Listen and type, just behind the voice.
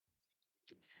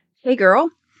Hey girl,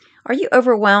 are you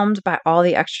overwhelmed by all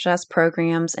the exercise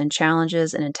programs and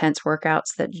challenges and intense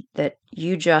workouts that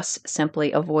you just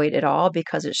simply avoid at all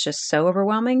because it's just so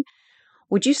overwhelming?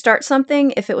 Would you start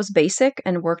something if it was basic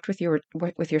and worked with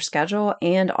your schedule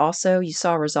and also you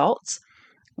saw results?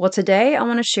 Well, today I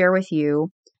want to share with you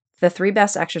the three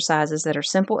best exercises that are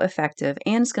simple, effective,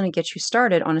 and it's going to get you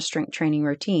started on a strength training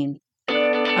routine.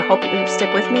 I hope you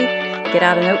stick with me. Get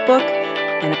out a notebook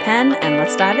and a pen and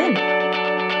let's dive in.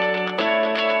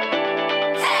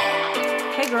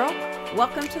 Hey girl,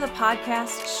 welcome to the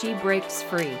podcast She Breaks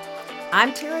Free.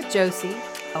 I'm Tara Josie,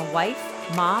 a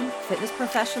wife, mom, fitness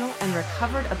professional, and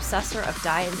recovered obsessor of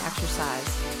diet and exercise.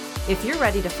 If you're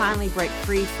ready to finally break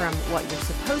free from what you're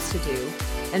supposed to do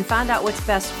and find out what's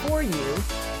best for you,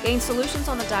 gain solutions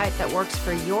on the diet that works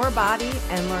for your body,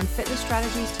 and learn fitness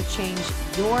strategies to change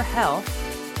your health,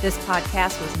 this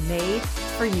podcast was made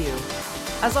for you.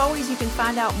 As always, you can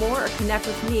find out more or connect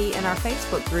with me in our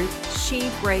Facebook group,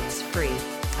 She Breaks Free.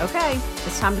 Okay,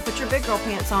 it's time to put your big girl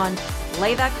pants on,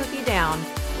 lay that cookie down.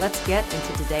 Let's get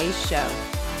into today's show.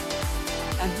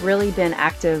 I've really been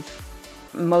active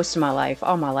most of my life,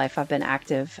 all my life I've been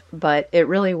active, but it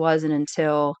really wasn't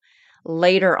until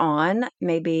later on,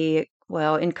 maybe,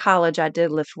 well, in college I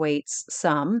did lift weights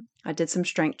some. I did some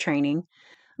strength training,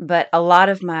 but a lot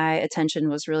of my attention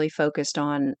was really focused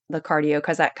on the cardio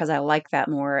because I like that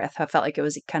more. I felt like it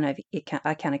was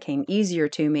I kind of came easier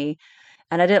to me,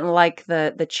 and I didn't like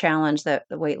the challenge that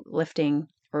the weightlifting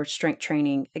or strength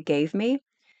training gave me.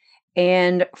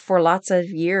 And for lots of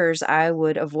years, I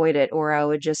would avoid it, or I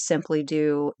would just simply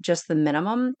do just the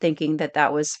minimum, thinking that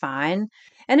that was fine.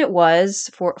 And it was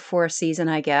for a season,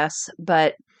 I guess.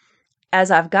 But as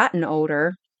I've gotten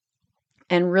older,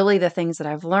 and really the things that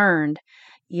I've learned,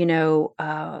 you know,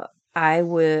 I've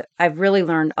really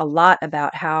learned a lot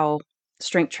about how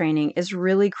strength training is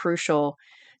really crucial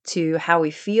to how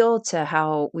we feel, to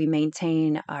how we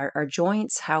maintain our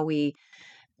joints, how we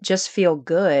just feel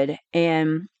good.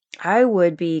 And I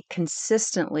would be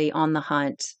consistently on the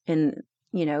hunt. And,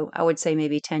 I would say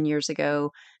maybe 10 years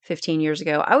ago, 15 years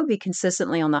ago, I would be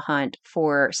consistently on the hunt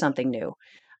for something new.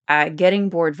 Getting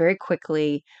bored very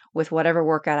quickly with whatever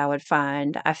workout I would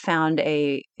find. I found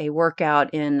a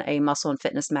workout in a muscle and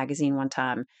fitness magazine one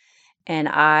time, and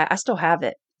I still have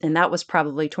it. And that was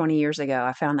probably 20 years ago.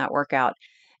 I found that workout.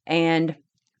 And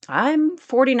I'm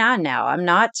 49 now. I'm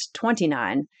not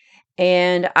 29.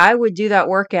 And I would do that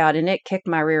workout and it kicked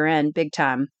my rear end big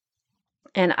time.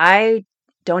 And I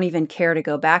don't even care to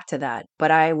go back to that, but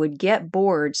I would get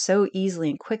bored so easily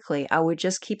and quickly. I would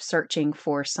just keep searching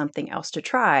for something else to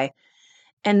try.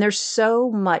 And there's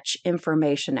so much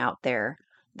information out there.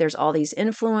 There's all these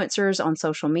influencers on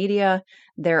social media.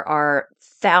 There are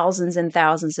thousands and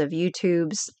thousands of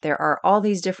YouTubes. There are all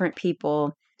these different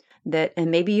people and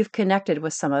maybe you've connected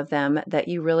with some of them that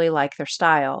you really like their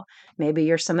style. Maybe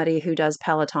you're somebody who does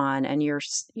Peloton and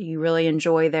you really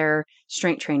enjoy their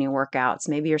strength training workouts.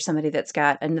 Maybe you're somebody that's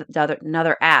got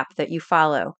another app that you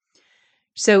follow.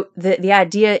 So the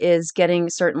idea is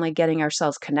certainly getting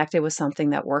ourselves connected with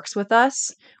something that works with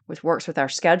us, works with our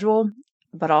schedule,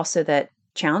 but also that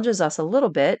challenges us a little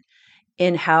bit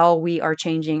in how we are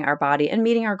changing our body and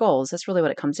meeting our goals. That's really what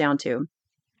it comes down to.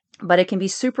 But it can be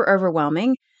super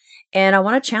overwhelming. And I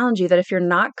want to challenge you that if you're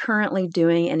not currently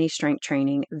doing any strength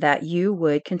training, that you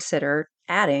would consider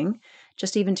adding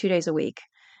just even 2 days a week.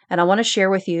 And I want to share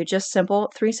with you just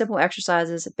three simple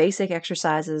exercises, basic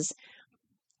exercises,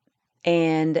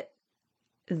 and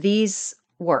these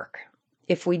work.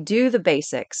 If we do the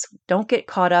basics, don't get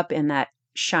caught up in that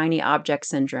shiny object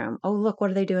syndrome. Oh, look,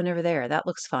 what are they doing over there? That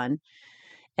looks fun.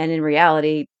 And in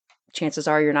reality, chances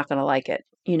are you're not going to like it.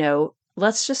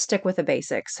 Let's just stick with the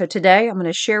basics. So today I'm going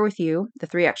to share with you the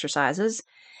three exercises,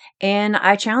 and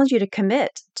I challenge you to commit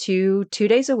to 2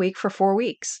 days a week for 4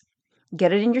 weeks.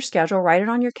 Get it in your schedule, write it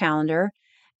on your calendar,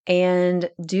 and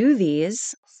do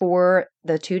these for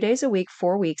the 2 days a week,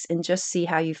 4 weeks, and just see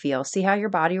how you feel. See how your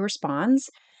body responds,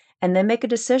 and then make a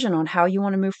decision on how you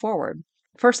want to move forward.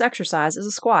 First exercise is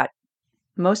a squat.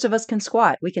 Most of us can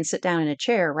squat. We can sit down in a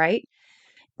chair, right?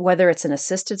 Whether it's an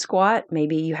assisted squat,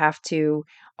 maybe you have to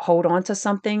hold on to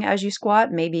something as you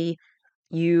squat. Maybe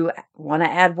you want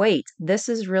to add weight. This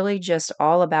is really just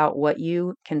all about what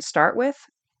you can start with.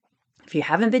 If you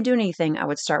haven't been doing anything, I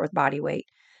would start with body weight.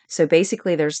 So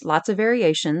basically, there's lots of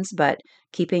variations, but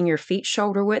keeping your feet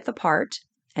shoulder width apart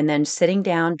and then sitting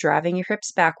down, driving your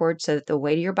hips backward so that the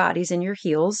weight of your body's in your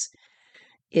heels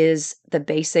is the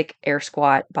basic air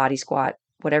squat, body squat,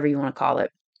 whatever you want to call it.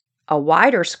 A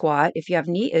wider squat, if you have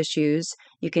knee issues,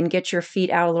 you can get your feet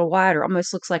out a little wider.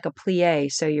 Almost looks like a plie.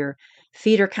 So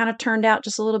Feet are kind of turned out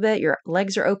just a little bit. Your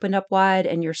legs are opened up wide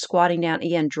and you're squatting down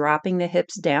again, dropping the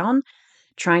hips down,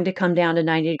 trying to come down to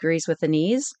 90 degrees with the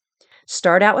knees.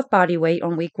 Start out with body weight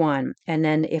on week 1. And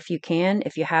then if you can,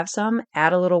 if you have some,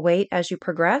 add a little weight as you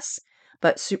progress.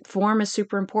 But form is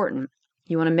super important.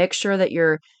 You want to make sure that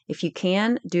if you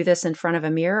can, do this in front of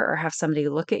a mirror or have somebody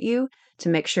look at you to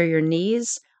make sure your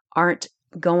knees aren't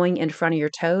going in front of your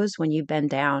toes when you bend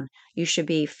down. You should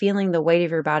be feeling the weight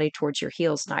of your body towards your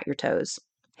heels, not your toes.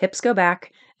 Hips go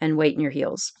back and weight in your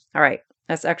heels. All right,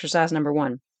 that's exercise number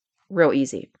 1. Real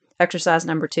easy. Exercise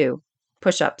number 2,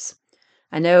 push-ups.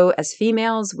 I know as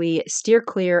females, we steer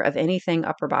clear of anything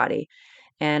upper body.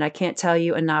 And I can't tell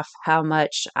you enough how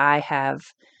much I have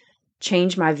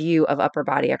changed my view of upper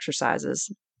body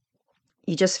exercises.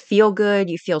 You just feel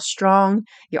good, you feel strong,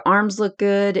 your arms look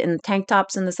good in tank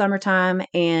tops in the summertime,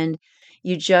 and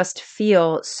you just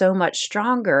feel so much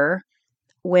stronger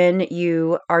when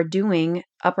you are doing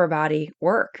upper body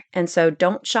work. And so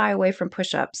don't shy away from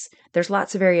push-ups. There's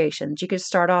lots of variations. You could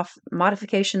start off,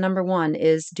 modification number 1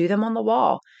 is do them on the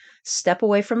wall. Step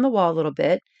away from the wall a little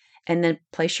bit and then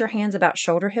place your hands about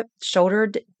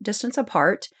shoulder distance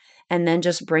apart, and then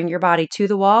just bring your body to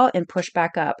the wall and push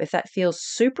back up. If that feels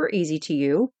super easy to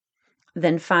you,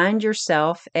 then find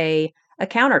yourself a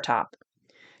countertop,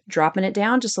 dropping it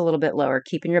down just a little bit lower,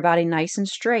 keeping your body nice and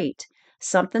straight.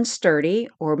 Something sturdy,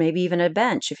 or maybe even a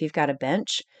bench if you've got a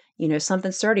bench,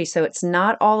 something sturdy. So it's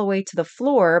not all the way to the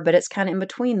floor, but it's kind of in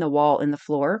between the wall and the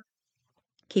floor.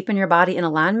 Keeping your body in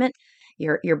alignment.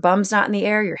 Your bum's not in the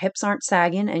air, your hips aren't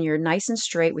sagging, and you're nice and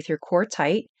straight with your core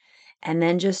tight. And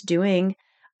then just doing,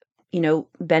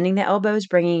 bending the elbows,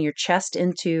 bringing your chest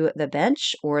into the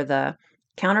bench or the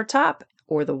countertop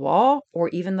or the wall or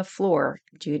even the floor.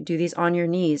 Do these on your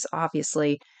knees,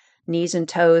 obviously. Knees and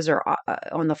toes are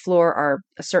on the floor are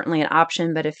certainly an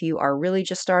option, but if you are really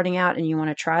just starting out and you want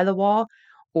to try the wall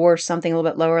or something a little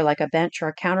bit lower like a bench or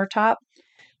a countertop,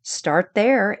 start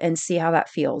there and see how that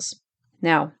feels.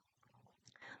 Now,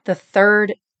 the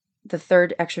third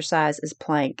exercise is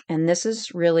plank, and this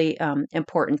is really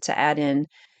important to add in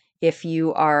if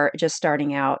you are just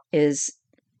starting out. Is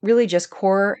really just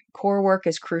core work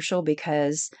is crucial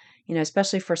because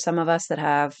especially for some of us that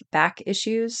have back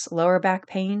issues, lower back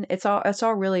pain, it's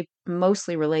all really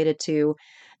mostly related to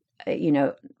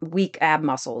weak ab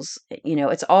muscles.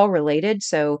 It's all related.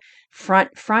 So front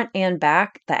and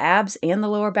back, the abs and the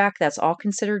lower back, that's all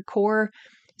considered core.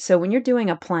 So when you're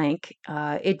doing a plank,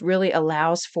 it really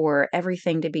allows for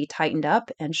everything to be tightened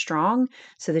up and strong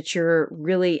so that you're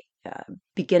really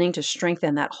beginning to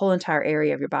strengthen that whole entire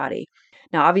area of your body.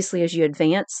 Now, obviously, as you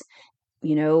advance,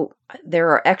 there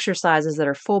are exercises that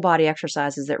are full body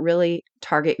exercises that really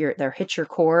hit your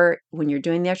core when you're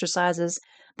doing the exercises.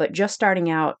 But just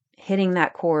starting out, hitting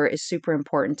that core is super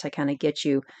important to kind of get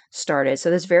you started. So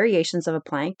there's variations of a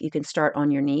plank. You can start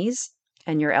on your knees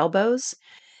and your elbows.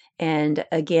 And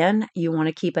again, you want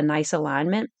to keep a nice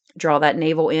alignment. Draw that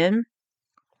navel in.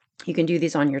 You can do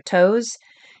these on your toes,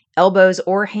 elbows,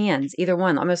 or hands, either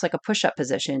one, almost like a push-up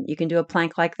position. You can do a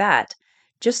plank like that.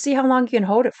 Just see how long you can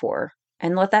hold it for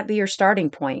and let that be your starting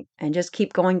point, and just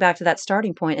keep going back to that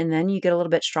starting point. And then you get a little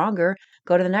bit stronger,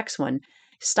 go to the next one.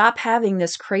 Stop having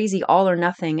this crazy all or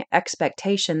nothing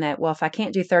expectation that, well, if I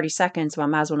can't do 30 seconds, well, I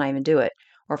might as well not even do it.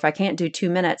 Or if I can't do 2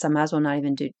 minutes, I might as well not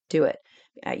even do it.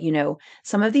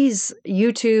 Some of these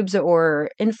YouTubes or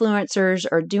influencers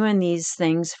are doing these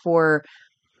things for,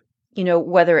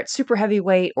 whether it's super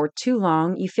heavyweight or too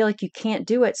long, you feel like you can't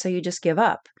do it, so you just give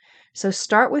up. So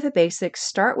start with the basics,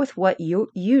 start with what you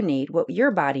need, what your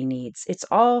body needs. It's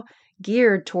all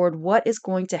geared toward what is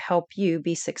going to help you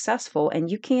be successful,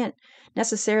 and you can't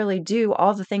necessarily do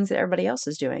all the things that everybody else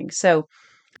is doing. So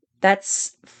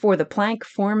that's for the plank.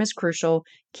 Form is crucial,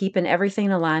 keeping everything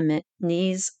in alignment,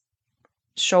 knees,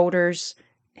 shoulders,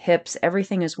 hips,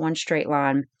 everything is one straight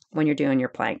line when you're doing your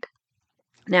plank.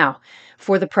 Now,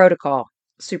 for the protocol,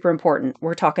 super important.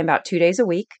 We're talking about 2 days a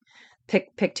week.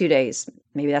 Pick 2 days.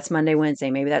 Maybe that's Monday,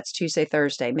 Wednesday. Maybe that's Tuesday,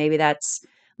 Thursday. Maybe that's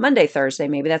Monday, Thursday.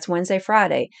 Maybe that's Wednesday,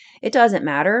 Friday. It doesn't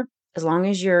matter as long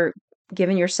as you're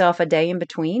giving yourself a day in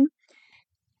between.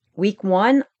 Week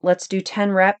 1, let's do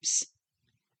 10 reps,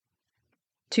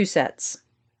 2 sets.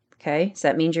 Okay, so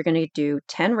that means you're going to do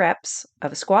 10 reps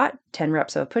of a squat, 10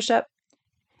 reps of a push-up,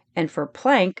 and for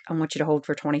plank, I want you to hold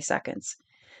for 20 seconds.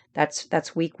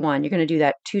 That's week 1. You're going to do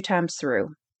that 2 times through.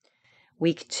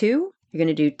 Week 2, you're going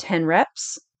to do 10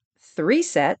 reps, 3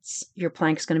 sets. Your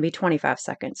plank's going to be 25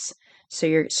 seconds. So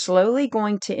you're slowly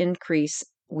going to increase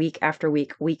week after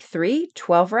week. Week 3,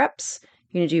 12 reps.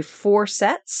 You're going to do 4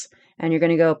 sets, and you're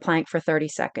going to go plank for 30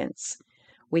 seconds.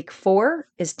 Week 4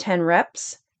 is 10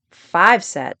 reps, 5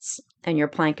 sets, and your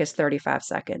plank is 35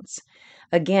 seconds.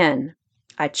 Again,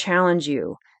 I challenge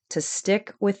you to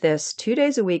stick with this 2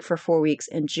 days a week for 4 weeks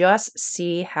and just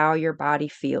see how your body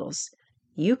feels.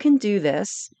 You can do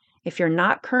this. If you're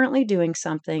not currently doing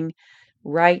something,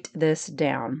 write this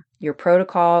down. Your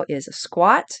protocol is a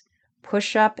squat,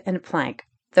 push up, and plank.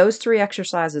 Those 3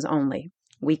 exercises only.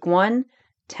 Week 1,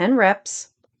 10 reps,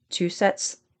 2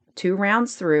 sets, 2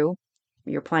 rounds through.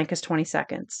 Your plank is 20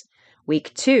 seconds.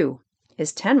 Week 2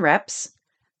 is 10 reps,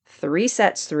 3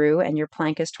 sets through, and your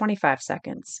plank is 25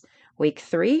 seconds. Week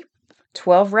 3,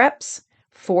 12 reps,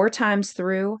 4 times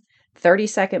through,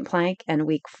 30-second plank. And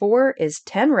week 4 is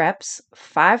 10 reps,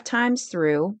 5 times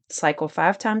through, cycle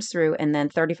 5 times through, and then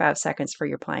 35 seconds for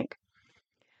your plank.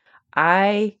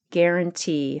 I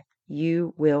guarantee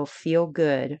you will feel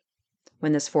good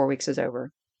when this 4 weeks is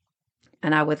over.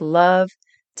 And I would love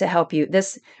to help you.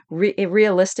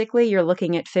 Realistically, you're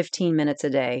looking at 15 minutes a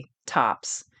day,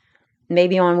 tops.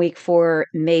 Maybe on week 4,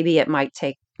 maybe it might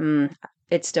take,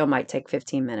 it still might take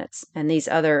 15 minutes. And these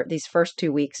first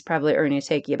 2 weeks probably are going to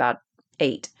take you about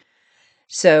 8.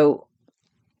 So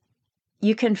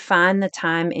you can find the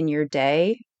time in your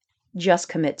day, just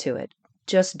commit to it.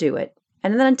 Just do it.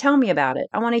 And then tell me about it.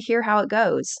 I want to hear how it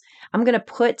goes. I'm going to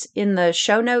put in the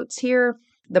show notes here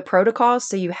the protocols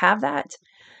so you have that.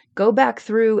 Go back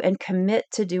through and commit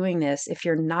to doing this if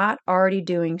you're not already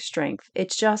doing strength. It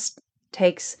just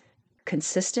takes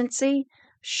consistency,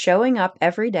 showing up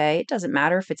every day. It doesn't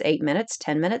matter if it's 8 minutes,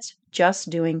 10 minutes, just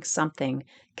doing something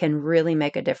can really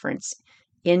make a difference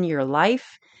in your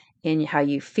life, in how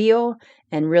you feel,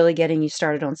 and really getting you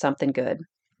started on something good.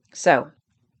 So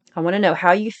I want to know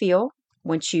how you feel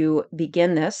once you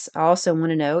begin this. I also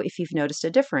want to know if you've noticed a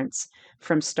difference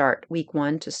from start week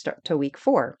 1 to week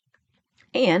 4.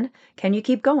 And can you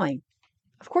keep going?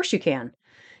 Of course you can.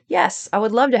 Yes, I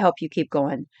would love to help you keep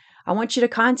going. I want you to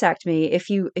contact me if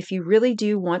you really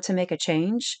do want to make a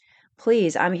change.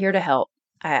 Please, I'm here to help.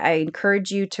 I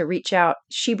encourage you to reach out.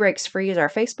 She Breaks Free is our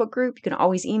Facebook group. You can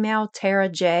always email Tara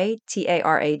J,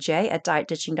 Taraj at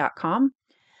dietditching.com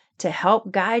to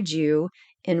help guide you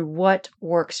in what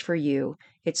works for you.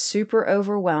 It's super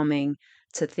overwhelming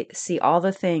to see all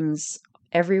the things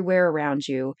everywhere around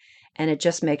you. And it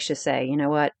just makes you say, you know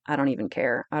what? I don't even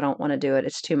care. I don't want to do it.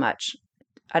 It's too much.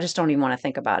 I just don't even want to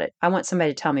think about it. I want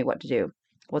somebody to tell me what to do.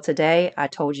 Well, today I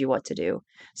told you what to do.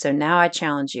 So now I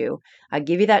challenge you. I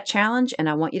give you that challenge and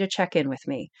I want you to check in with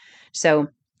me. So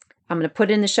I'm going to put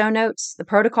in the show notes, the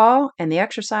protocol and the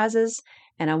exercises,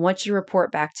 and I want you to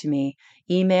report back to me,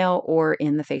 email or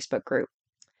in the Facebook group.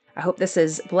 I hope this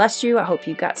has blessed you. I hope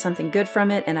you got something good from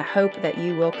it, and I hope that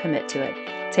you will commit to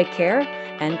it. Take care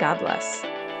and God bless.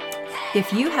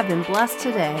 If you have been blessed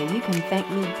today, you can thank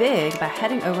me big by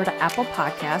heading over to Apple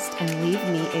Podcast and leave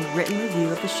me a written review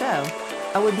of the show.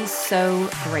 I would be so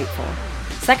grateful.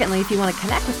 Secondly, if you want to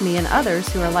connect with me and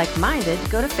others who are like-minded,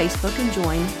 go to Facebook and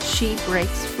join She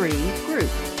Breaks Free group.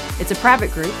 It's a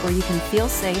private group where you can feel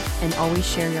safe and always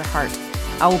share your heart.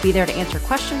 I will be there to answer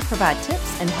questions, provide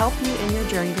tips, and help you in your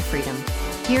journey to freedom.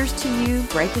 Here's to you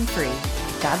breaking free.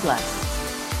 God bless.